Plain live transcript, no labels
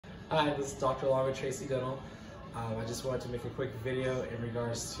Hi, this is Dr. Along with Tracey Dental. I just wanted to make a quick video in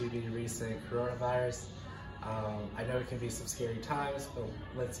regards to the recent coronavirus. I know it can be some scary times, but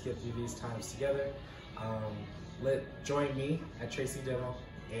let's get through these times together. Join me at Tracey Dental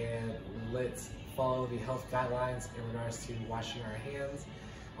and let's follow the health guidelines in regards to washing our hands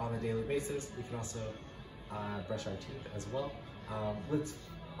on a daily basis. We can also brush our teeth as well. Let's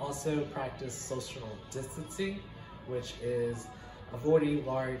also practice social distancing, which is avoiding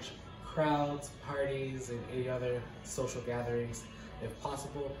large crowds, parties, and any other social gatherings if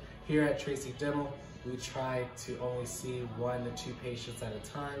possible. Here at Tracey Dental, we try to only see 1 to 2 patients at a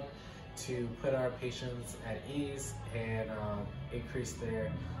time to put our patients at ease and increase their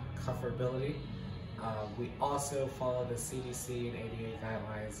comfortability. We also follow the CDC and ADA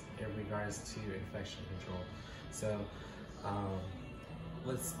guidelines in regards to infection control. So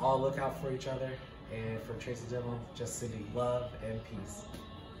let's all look out for each other. And for Tracey Dental, just sending love and peace.